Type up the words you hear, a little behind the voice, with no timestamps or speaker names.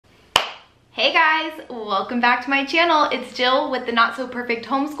Hey guys, welcome back to my channel. It's Jill with the Not So Perfect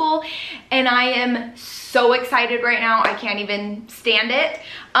Homeschool, and I am so excited right now. I can't even stand it.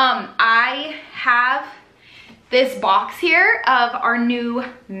 I have this box here of our new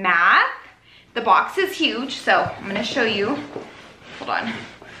math. The box is huge, so I'm gonna show you. Hold on.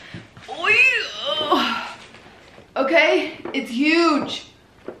 Okay, it's huge.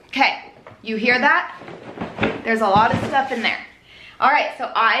 Okay, you hear that? There's a lot of stuff in there. All right, so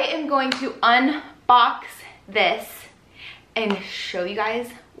I am going to unbox this and show you guys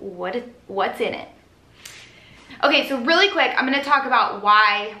what's in it. Okay, so really quick, I'm gonna talk about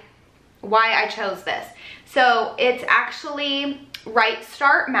why I chose this. So it's actually Right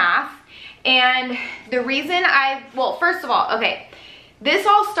Start Math, and the reason well, first of all, okay, this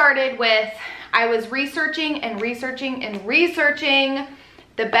all started with, I was researching and researching and researching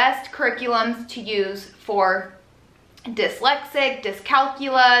the best curriculums to use for dyslexic,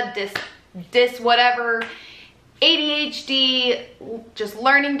 dyscalculia, dys whatever, ADHD, just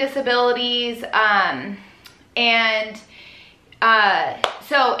learning disabilities,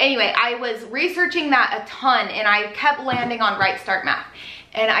 so anyway, I was researching that a ton, and I kept landing on Right Start Math,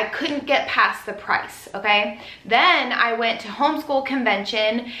 and I couldn't get past the price, okay? Then I went to Homeschool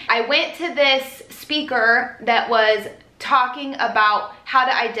Convention. I went to this speaker that was talking about how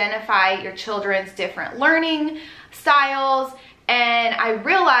to identify your children's different learning styles, and I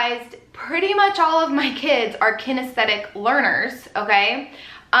realized pretty much all of my kids are kinesthetic learners, okay?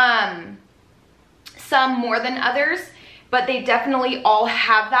 Some more than others, but they definitely all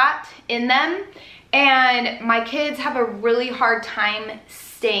have that in them, and my kids have a really hard time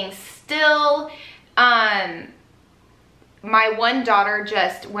staying still. My one daughter,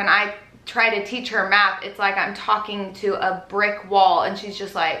 just when I try to teach her math, it's like I'm talking to a brick wall, and she's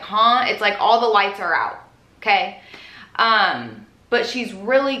just like, huh? It's like all the lights are out, okay? But she's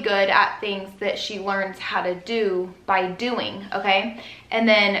really good at things that she learns how to do by doing, okay? And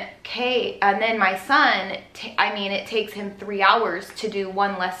then my son, I mean, it takes him 3 hours to do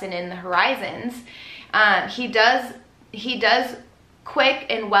one lesson in the Horizons. He does quick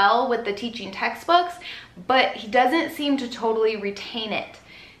and well with the teaching textbooks, but he doesn't seem to totally retain it.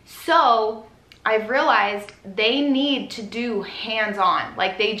 So I've realized they need to do hands-on.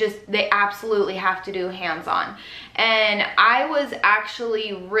 Like they absolutely have to do hands-on. And I was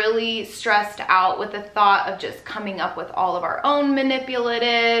actually really stressed out with the thought of just coming up with all of our own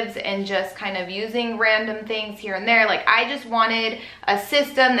manipulatives and just kind of using random things here and there. Like I just wanted a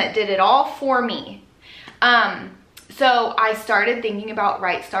system that did it all for me. So I started thinking about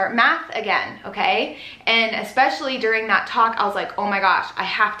Right Start Math again, okay? And especially during that talk, I was like, oh my gosh, I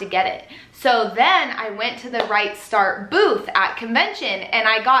have to get it. So then I went to the Right Start booth at convention, and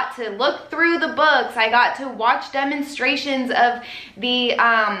I got to look through the books. I got to watch demonstrations of the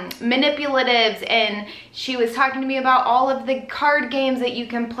manipulatives, and she was talking to me about all of the card games that you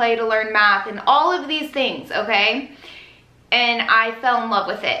can play to learn math and all of these things, okay? And I fell in love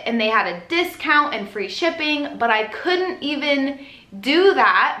with it, and they had a discount and free shipping, but I couldn't even do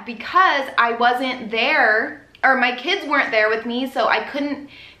that because I wasn't there, or my kids weren't there with me, so I couldn't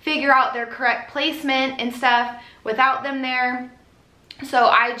figure out their correct placement and stuff without them there. So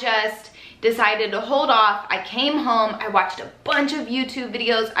I just decided to hold off. I came home, I watched a bunch of YouTube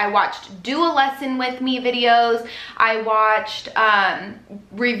videos, I watched Do a Lesson With Me videos, I watched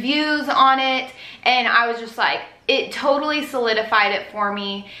reviews on it, and I was just like, it totally solidified it for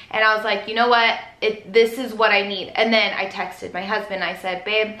me, and I was like, you know what, this is what I need. And then I texted my husband, I said,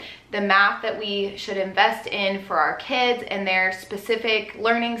 babe, the math that we should invest in for our kids and their specific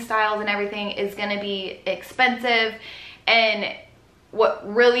learning styles and everything is gonna be expensive. And what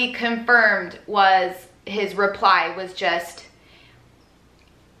really confirmed was his reply was just,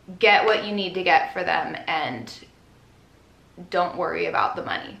 get what you need to get for them and don't worry about the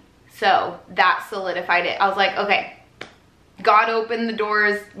money. So that solidified it. I was like, okay, God opened the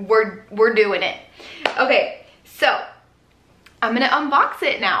doors, we're doing it. Okay, so I'm gonna unbox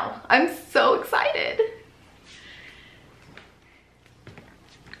it now. I'm so excited.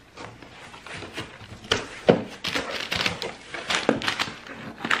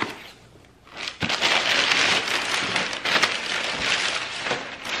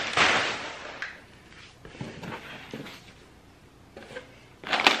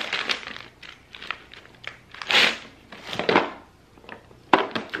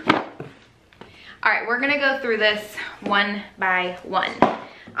 All right, we're gonna go through this one by one.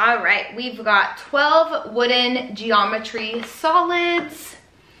 All right, we've got 12 wooden geometry solids.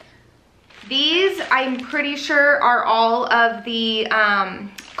 These, I'm pretty sure, are all of the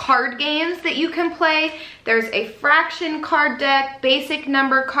card games that you can play. There's a fraction card deck, basic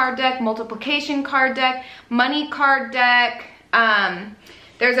number card deck, multiplication card deck, money card deck.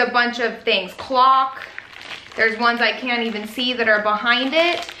 There's a bunch of things, clock. There's ones I can't even see that are behind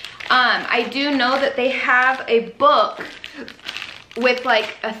it. I do know that they have a book with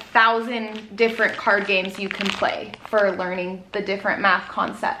like 1,000 different card games you can play for learning the different math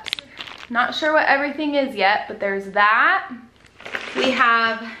concepts. Not sure what everything is yet, but there's that. We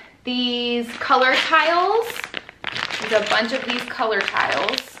have these color tiles. There's a bunch of these color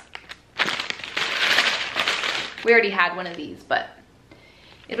tiles. We already had one of these, but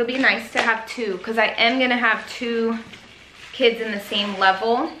it'll be nice to have two because I am gonna have two kids in the same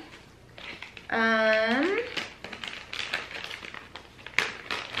level.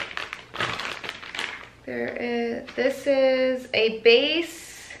 This is a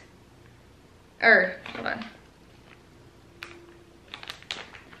base, or hold on.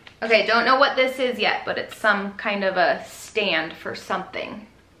 Okay, don't know what this is yet, but it's some kind of a stand for something.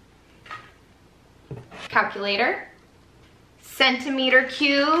 Calculator, centimeter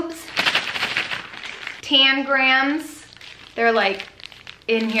cubes, tangrams. They're like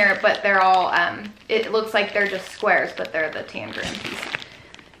in here, but they're all, it looks like they're just squares, but they're the tangram pieces.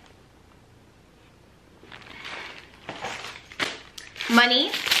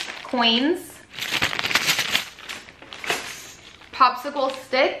 Money, coins, popsicle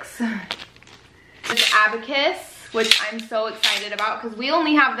sticks, this abacus, which I'm so excited about because we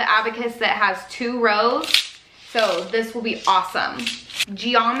only have the abacus that has 2 rows, so this will be awesome.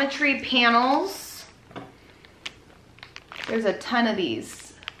 Geometry panels. There's a ton of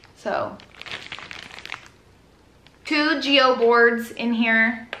these, so 2 geo boards in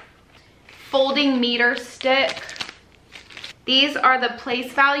here. Folding meter stick. These are the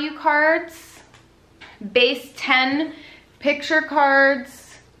place value cards. Base 10 picture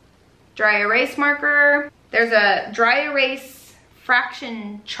cards. Dry erase marker. There's a dry erase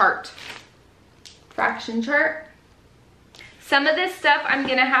fraction chart. Fraction chart. Some of this stuff I'm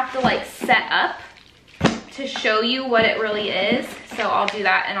gonna have to like set up to show you what it really is. So I'll do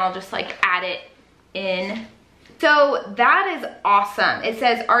that and I'll just like add it in. So that is awesome. It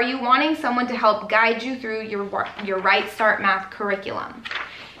says, are you wanting someone to help guide you through your Right Start Math curriculum?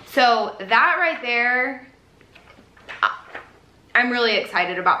 So that right there, I'm really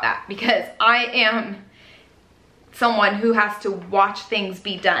excited about that because I am someone who has to watch things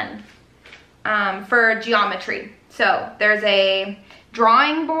be done for geometry. So there's a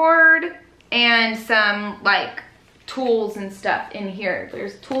drawing board and some like tools and stuff in here.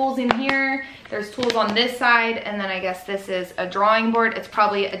 There's tools in here, there's tools on this side, and then I guess this is a drawing board. It's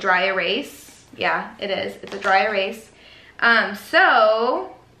probably a dry erase. Yeah, it is. It's a dry erase.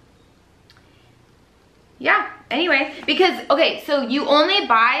 So yeah, anyway, because, okay, so you only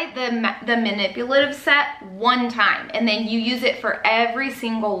buy the manipulative set one time and then you use it for every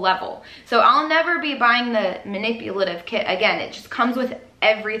single level. So I'll never be buying the manipulative kit again. It just comes with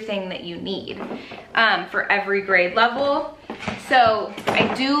everything that you need for every grade level. So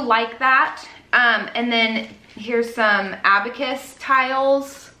I do like that. And then here's some Abacus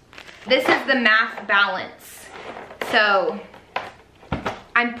tiles. This is the math balance. So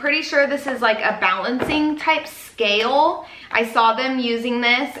I'm pretty sure this is like a balancing type scale. I saw them using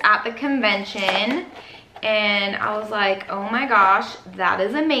this at the convention and I was like, oh my gosh, that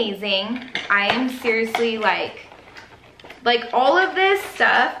is amazing. I am seriously like all of this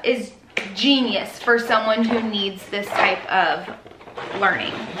stuff is genius for someone who needs this type of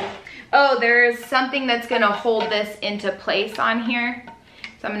learning. Oh, there's something that's gonna hold this into place on here.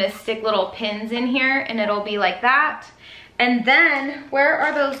 So I'm gonna stick little pins in here and it'll be like that. And then, where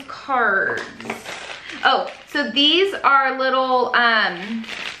are those cards? Oh, so these are little,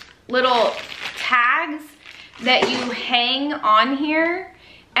 little tags that you hang on here.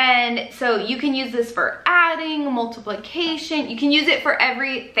 And so you can use this for adding, multiplication. You can use it for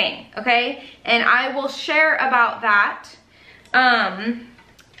everything, okay? And I will share about that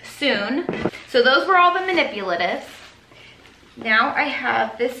soon. So those were all the manipulatives. Now I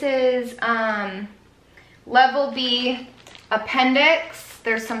have, this is level B Appendix.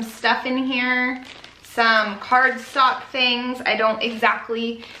 There's some stuff in here, some cardstock things. I don't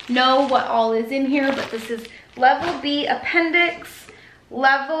exactly know what all is in here, but this is level B Appendix,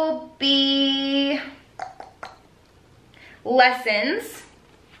 level B lessons,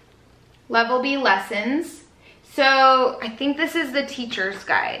 level B lessons. So I think this is the teacher's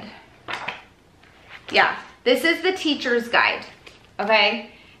guide. Yeah, this is the teacher's guide,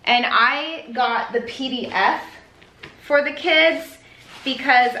 okay? And I got the PDF for the kids,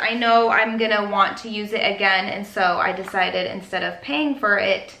 because I know I'm gonna want to use it again, and so I decided instead of paying for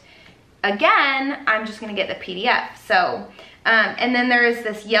it again, I'm just gonna get the PDF. So, and then there is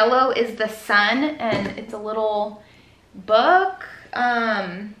this Yellow is the Sun, and it's a little book.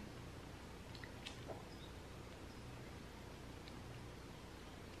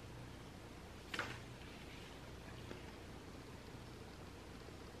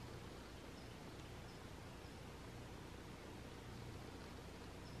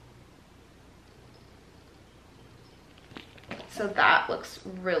 So that looks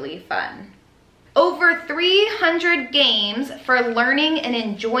really fun. Over 300 games for learning and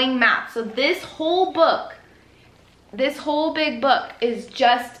enjoying math. So this whole book, this whole big book is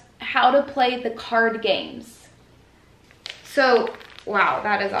just how to play the card games. So, wow,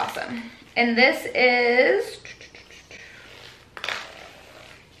 that is awesome. And this is,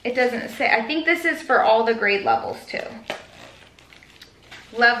 it doesn't say, I think this is for all the grade levels too.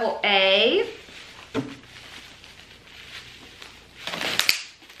 Level A.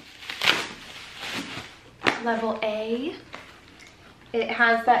 Level A. It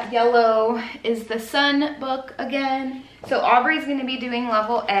has that Yellow is the Sun book again. So Aubrey's gonna be doing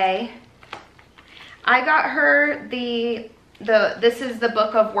level A. I got her this is the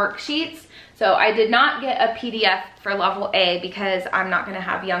book of worksheets. So I did not get a PDF for level A because I'm not gonna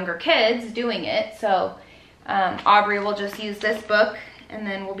have younger kids doing it. So Aubrey will just use this book and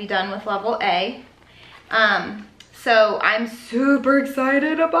then we'll be done with level A. So I'm super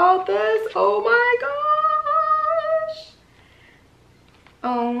excited about this. Oh my gosh.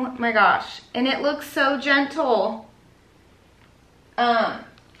 Oh my gosh. And it looks so gentle.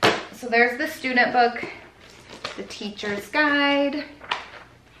 So there's the student book, the teacher's guide.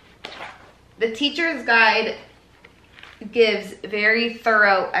 The teacher's guide gives very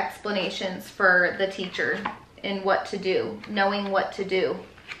thorough explanations for the teacher and what to do, knowing what to do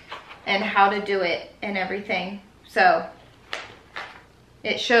and how to do it and everything. So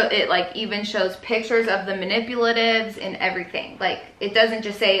it like even shows pictures of the manipulatives and everything. Like it doesn't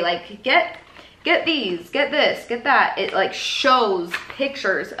just say like get these, get this, get that. It like shows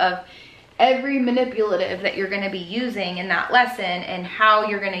pictures of every manipulative that you're going to be using in that lesson and how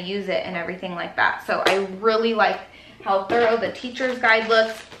you're going to use it and everything like that. So I really like how thorough the teacher's guide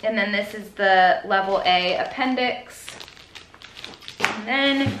looks. And then this is the level A appendix. And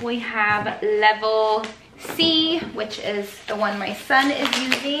then we have level C, which is the one my son is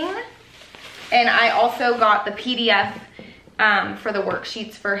using. And I also got the PDF for the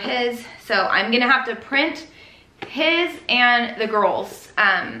worksheets for his. So I'm gonna have to print his and the girls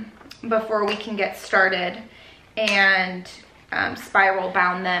before we can get started and spiral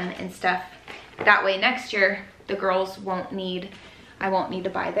bound them and stuff. That way next year the girls won't need, I won't need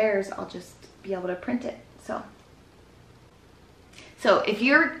to buy theirs. I'll just be able to print it. So if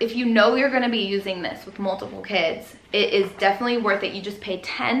you know you're going to be using this with multiple kids, it is definitely worth it. You just pay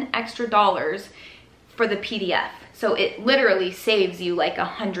 $10 extra for the PDF. So it literally saves you like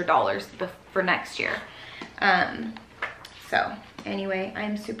 $100 for next year. So anyway,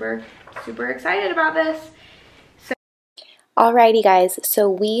 I'm super, super excited about this. Alrighty guys, so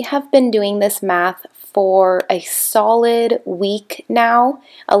we have been doing this math for a solid week now,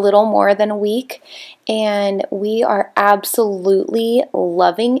 a little more than a week, and we are absolutely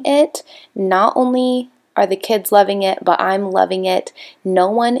loving it. Not only are the kids loving it, but I'm loving it. No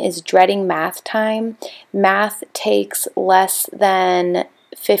one is dreading math time. Math takes less than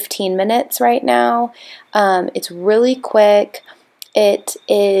 15 minutes right now. It's really quick. It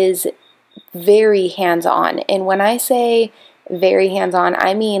is very hands-on, and when I say very hands-on,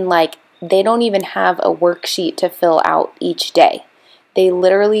 I mean like they don't even have a worksheet to fill out each day. They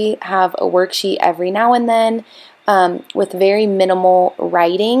literally have a worksheet every now and then with very minimal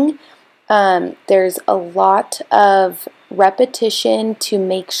writing. There's a lot of repetition to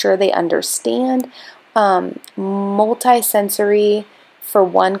make sure they understand, multi-sensory for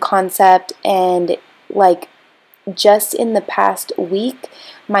one concept, and like just in the past week,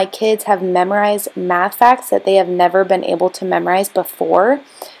 my kids have memorized math facts that they have never been able to memorize before.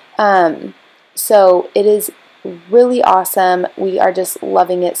 So it is really awesome. We are just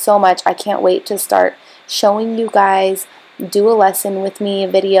loving it so much. I can't wait to start showing you guys, do a lesson with me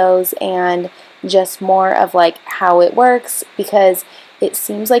videos, and just more of like how it works, because it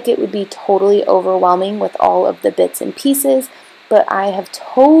seems like it would be totally overwhelming with all of the bits and pieces, but I have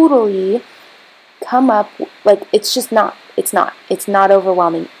totally come up, like it's not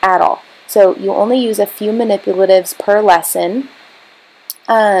overwhelming at all. So you only use a few manipulatives per lesson,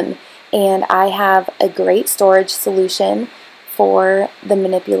 and I have a great storage solution for the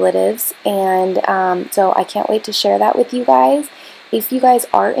manipulatives, and so I can't wait to share that with you guys. If you guys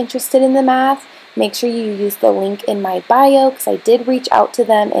are interested in the math, make sure you use the link in my bio because I did reach out to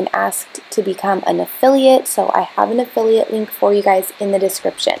them and asked to become an affiliate. So I have an affiliate link for you guys in the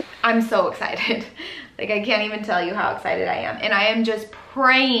description. I'm so excited. Like, I can't even tell you how excited I am. And I am just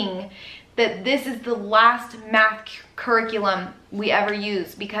praying that this is the last math curriculum we ever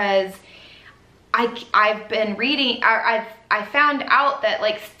use, because I've been reading, I found out that,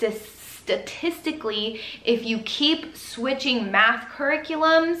 like, statistically, if you keep switching math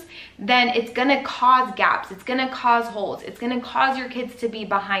curriculums, then it's gonna cause gaps, it's gonna cause holes, it's gonna cause your kids to be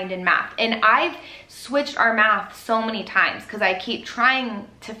behind in math. And I've switched our math so many times because I keep trying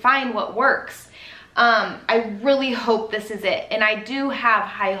to find what works. I really hope this is it, and I do have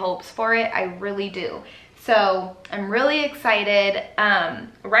high hopes for it. I really do. So I'm really excited.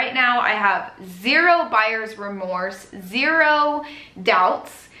 Right now I have zero buyer's remorse, zero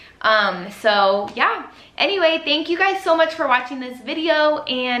doubts. So yeah, anyway, thank you guys so much for watching this video,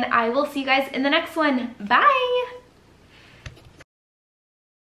 and I will see you guys in the next one. Bye.